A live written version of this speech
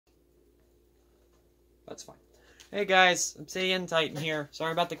that's fine. Hey guys, Obsidian Titan here.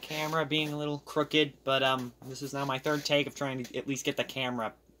 Sorry about the camera being a little crooked, but this is now my third take of trying to at least get the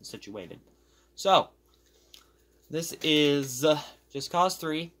camera situated. So, this is Just Cause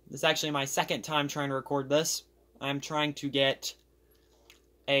 3. This is actually my second time trying to record this. I'm trying to get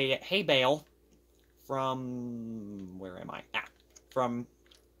a hay bale from... where am I? From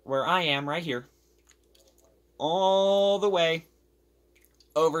where I am, right here, all the way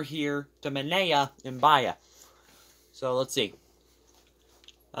over here to Manea in Baya. So, let's see.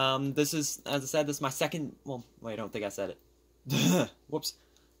 This is, as I said, this is my second... well, wait, I don't think I said it. Whoops.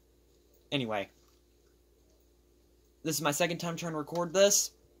 Anyway. This is my second time trying to record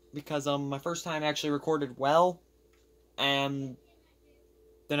this, because, my first time actually recorded well, and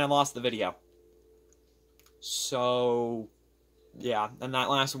then I lost the video. So, yeah, and that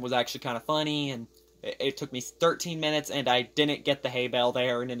last one was actually kind of funny, and it took me 13 minutes, and I didn't get the hay bale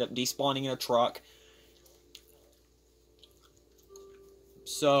there, and ended up despawning in a truck.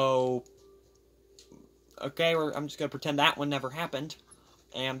 So, okay, I'm just going to pretend that one never happened.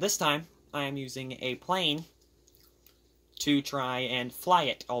 And this time, I am using a plane to try and fly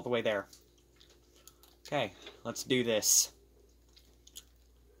it all the way there. Okay, let's do this.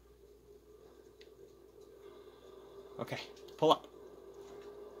 Okay, pull up.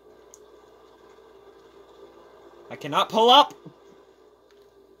 I cannot pull up!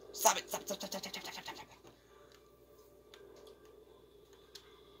 Stop it! Stop, stop, stop, stop, stop, stop, stop, stop.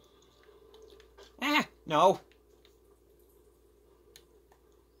 Ah, no.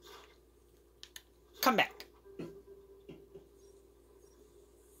 Come back.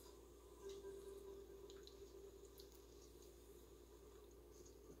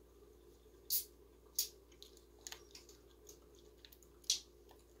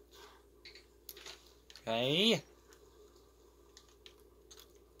 Okay.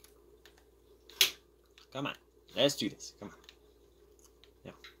 Come on. Let's do this. Come on.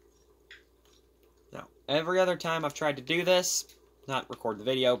 Now, every other time I've tried to do this, not record the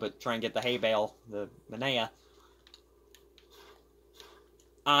video, but try and get the hay bale, the Manea,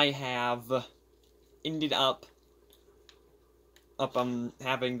 I have ended up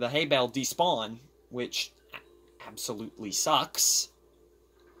having the hay bale despawn, which absolutely sucks.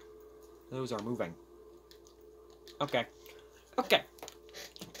 Those are moving. Okay. Okay.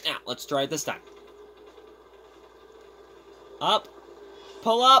 Now, let's try it this time. Up.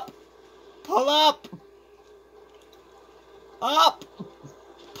 Pull up. Pull up! Up!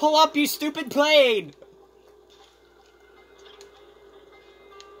 Pull up, you stupid plane!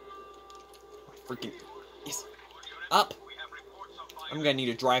 Freaking... yes. Up! I'm gonna need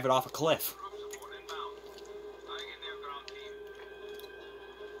to drive it off a cliff.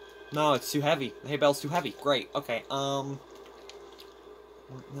 No, it's too heavy. The hay bale's too heavy. Great. Okay, no,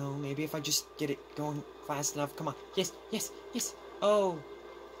 maybe if I just get it going fast enough. Come on. Yes, yes, yes. Oh.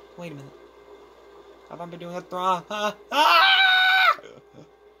 Wait a minute. Have I been doing that wrong?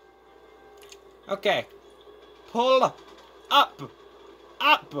 Okay. Pull up. Up.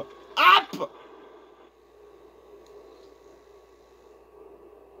 Up. Up.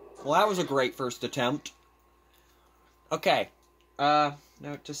 Well, that was a great first attempt. Okay.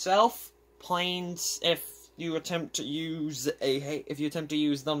 Note to self. Planes, if you attempt to use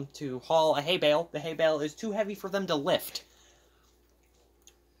them to haul a hay bale, the hay bale is too heavy for them to lift.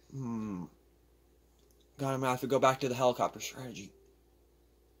 God, I'm gonna have to go back to the helicopter strategy.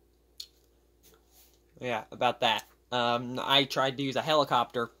 Yeah, about that. I tried to use a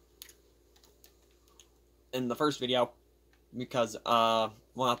helicopter in the first video because, well,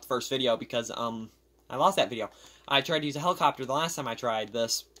 not the first video because, I lost that video. I tried to use a helicopter the last time I tried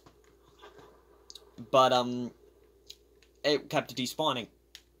this, but, it kept despawning.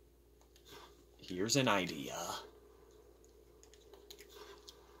 Here's an idea.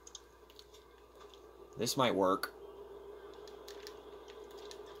 This might work.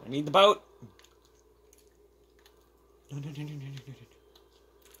 I need the boat. No, no, no, no, no, no, no.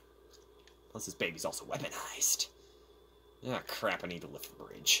 Plus, this baby's also weaponized. Ah, crap, I need to lift the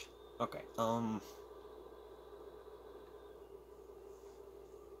bridge. Okay, I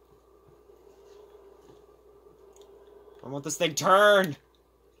want this thing turned!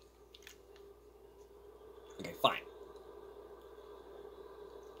 Okay, fine.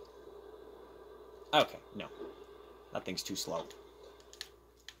 Okay, no. That thing's too slow.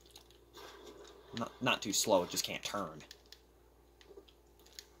 Not too slow, it just can't turn.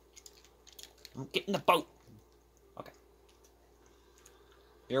 Get in the boat! Okay.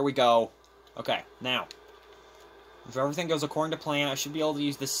 Here we go. Okay, now. If everything goes according to plan, I should be able to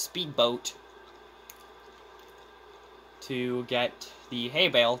use this speedboat to get the hay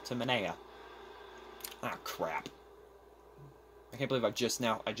bale to Manea. Ah, crap. I can't believe I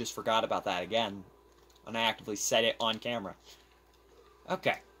just forgot about that again. And I actively said it on camera.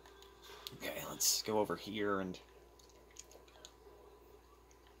 Okay. Okay, let's go over here and...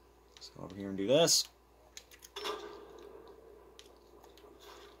 Let's go over here and do this.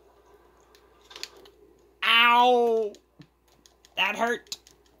 Ow! That hurt.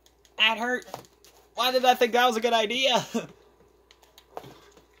 That hurt. Why did I think that was a good idea?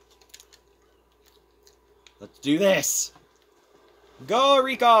 Let's do this. Go,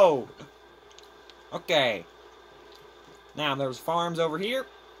 Rico! Okay. Now, there's farms over here.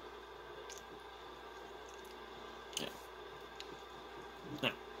 Yeah.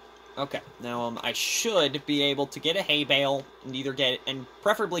 Now, okay. Now, I should be able to get a hay bale and either get it, and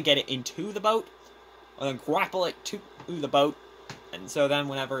preferably get it into the boat, or then grapple it to the boat. And so then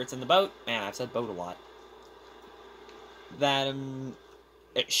whenever it's in the boat, man, I've said boat a lot, that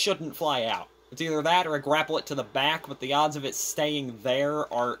it shouldn't fly out. It's either that or I grapple it to the back, but the odds of it staying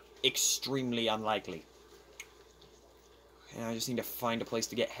there are extremely unlikely. And I just need to find a place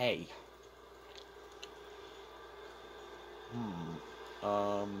to get hay.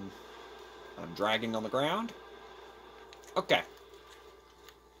 I'm dragging on the ground. Okay.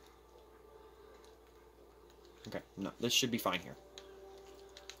 Okay, no, this should be fine here.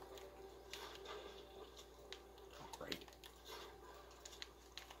 Oh, great.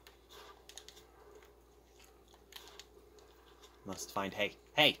 Must find hay.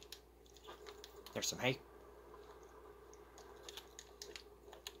 Hay! There's some hay.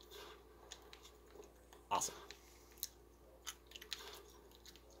 Awesome.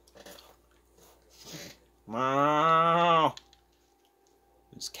 Wow.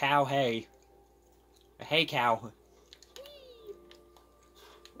 It's cow hay. A hay cow.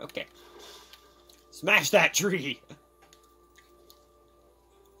 Okay. Smash that tree!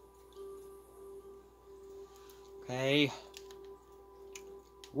 Okay.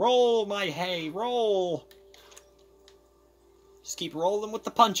 Roll, my hay, roll! Just keep rolling with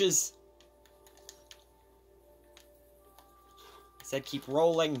the punches. I said keep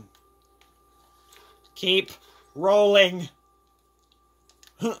rolling. Keep rolling!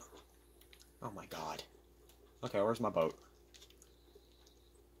 Huh. Oh my god. Okay, where's my boat?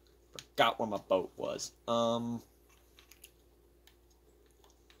 Forgot where my boat was.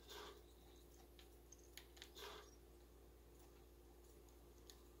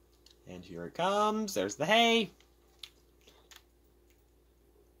 And here it comes. There's the hay.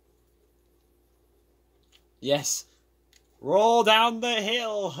 Yes. Roll down the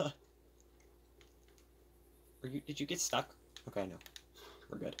hill. Did you get stuck? Okay, no.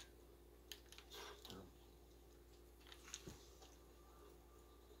 We're good.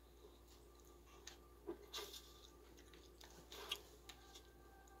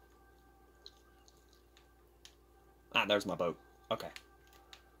 Ah, there's my boat. Okay.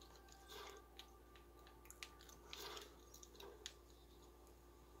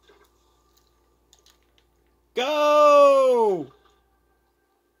 Go!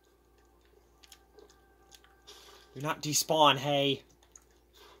 Do not despawn, hay.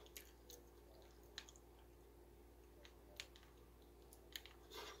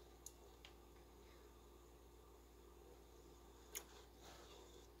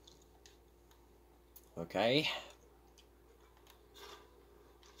 Okay.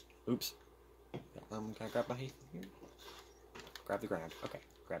 Oops. Can I grab my hay from here? Grab the ground. Okay.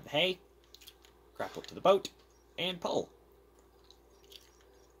 Grab the hay. Grapple to the boat. And pull.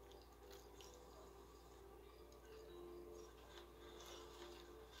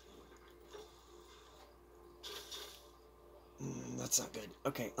 That's not good.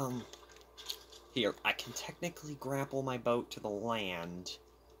 Okay, here, I can technically grapple my boat to the land.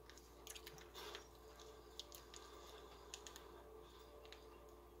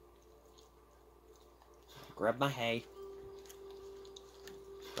 Grab my hay.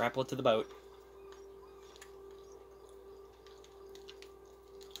 Grapple it to the boat.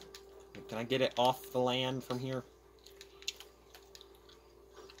 Can I get it off the land from here?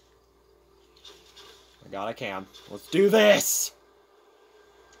 Oh my god, I can. Let's do this!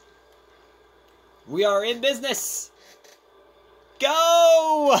 We are in business!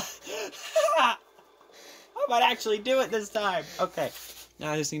 Go! I might actually do it this time. Okay.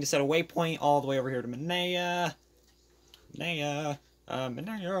 Now I just need to set a waypoint all the way over here to Manea. Manea.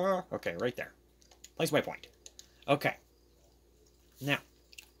 Manea. Okay, right there. Place waypoint. Okay. Now.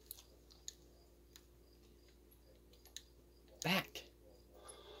 Back.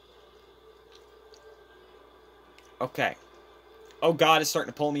 Okay. Oh god, it's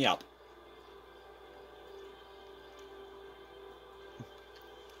starting to pull me up.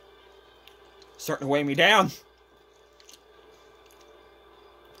 starting to weigh me down.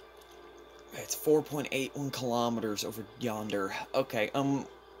 It's 4.81 kilometers over yonder. Okay,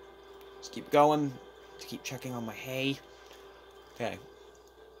 let's keep going. Let's keep checking on my hay. Okay.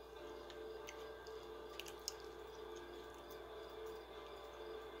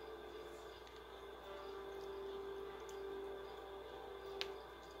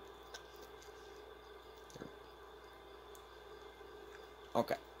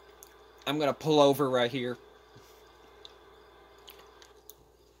 Okay. I'm gonna pull over right here.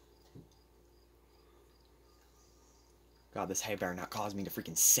 God, this hay better not cause me to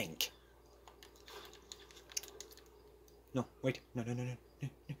freaking sink. No, wait. No.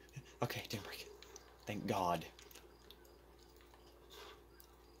 Okay, it didn't break. Thank God.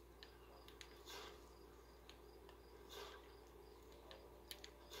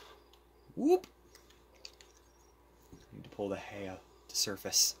 Whoop! Need to pull the hay up to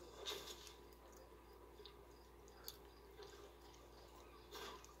surface.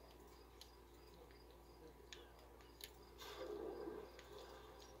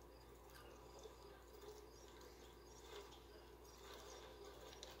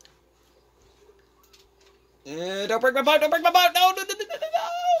 Don't break my boat! Don't break my boat! No!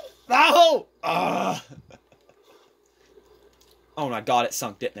 No! Oh my God, it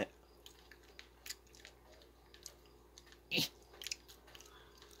sunk, didn't it?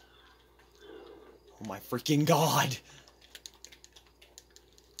 Oh my freaking God!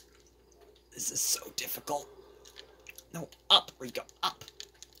 This is so difficult. No, up, Rico, up.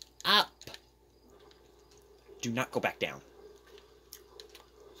 Up. Do not go back down.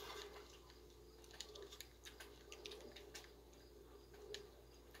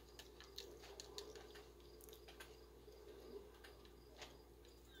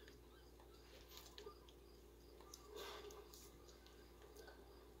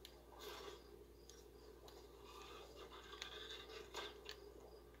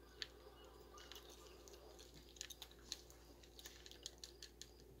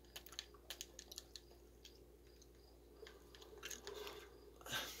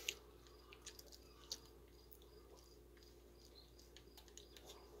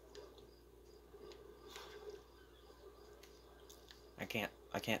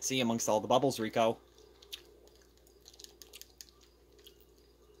 I can't see amongst all the bubbles, Rico.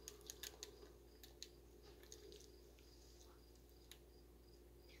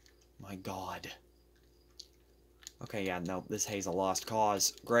 My God. Okay, yeah, no, this hay's a lost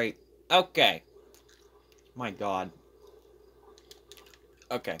cause. Great. Okay. My God.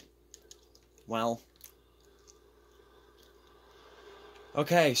 Okay. Well.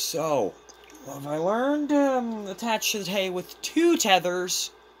 Okay, so what have I learned? Attach the hay with 2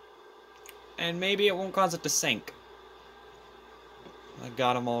 tethers, and maybe it won't cause it to sink. I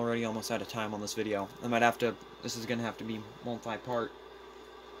got him already almost out of time on this video. I might have to, this is gonna have to be multi-part.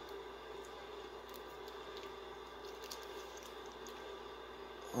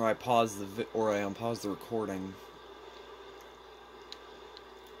 Or I pause the unpause the recording.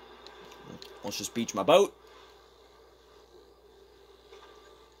 Let's just beach my boat.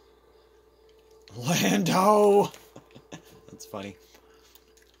 Lando! That's funny.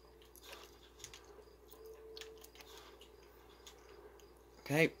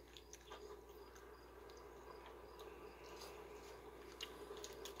 Okay.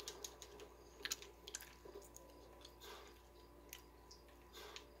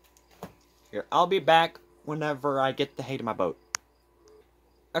 Here, I'll be back whenever I get the hay to my boat.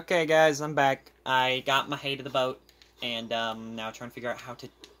 Okay, guys, I'm back. I got my hay to the boat, and now trying to figure out how to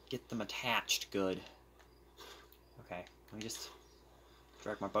get them attached good. Okay, let me just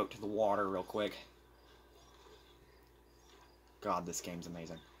drag my boat to the water real quick. God, this game's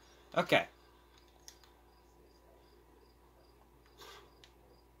amazing. Okay.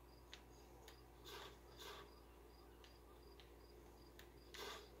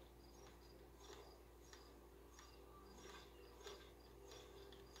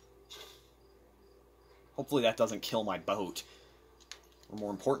 Hopefully that doesn't kill my boat. Or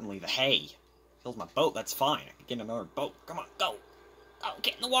more importantly, the hay. Kills my boat, that's fine. I can get another boat. Come on, go. Go,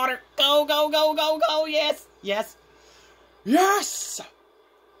 get in the water. Go, go, go, go, go. Yes, yes. Yes!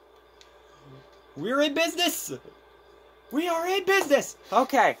 We're in business! We are in business!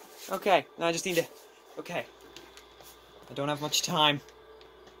 Okay, okay. Now I just need to... Okay. I don't have much time.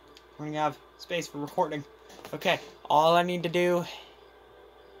 I'm running out of space for recording. Okay, all I need to do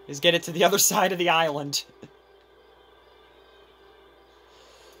is get it to the other side of the island.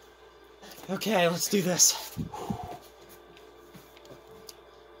 Okay, let's do this.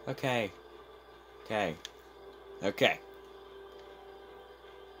 Okay. Okay. Okay.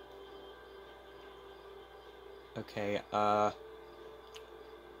 Okay,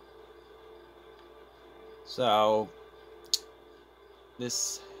 so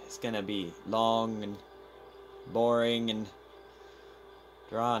this is gonna be long and boring and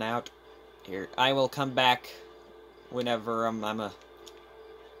drawn out. Here, I will come back whenever I'm a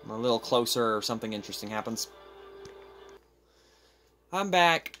little closer or something interesting happens. I'm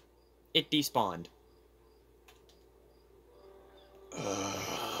back. It despawned.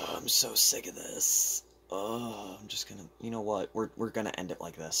 I'm so sick of this. I'm just gonna... You know what? We're gonna end it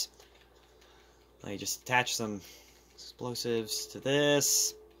like this. I just attach some explosives to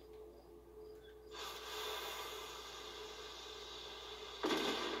this.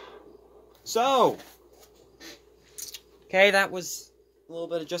 So... Okay, that was a little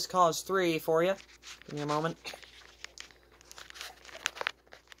bit of Just Cause 3 for you. Give me a moment.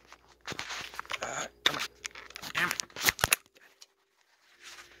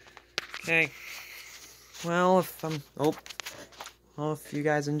 Okay. Well, if you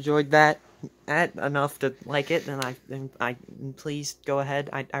guys enjoyed that enough to like it, then I please go ahead.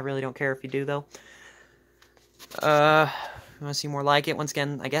 I really don't care if you do though. You want to see more like it? Once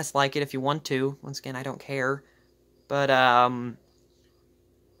again, I guess like it if you want to. Once again, I don't care. But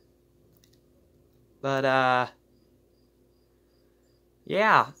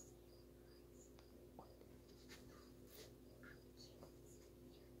yeah.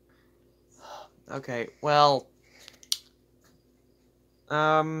 Okay, well,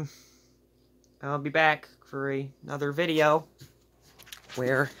 I'll be back for another video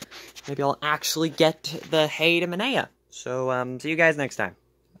where maybe I'll actually get the Hay to Manea. So, see you guys next time.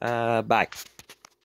 Bye.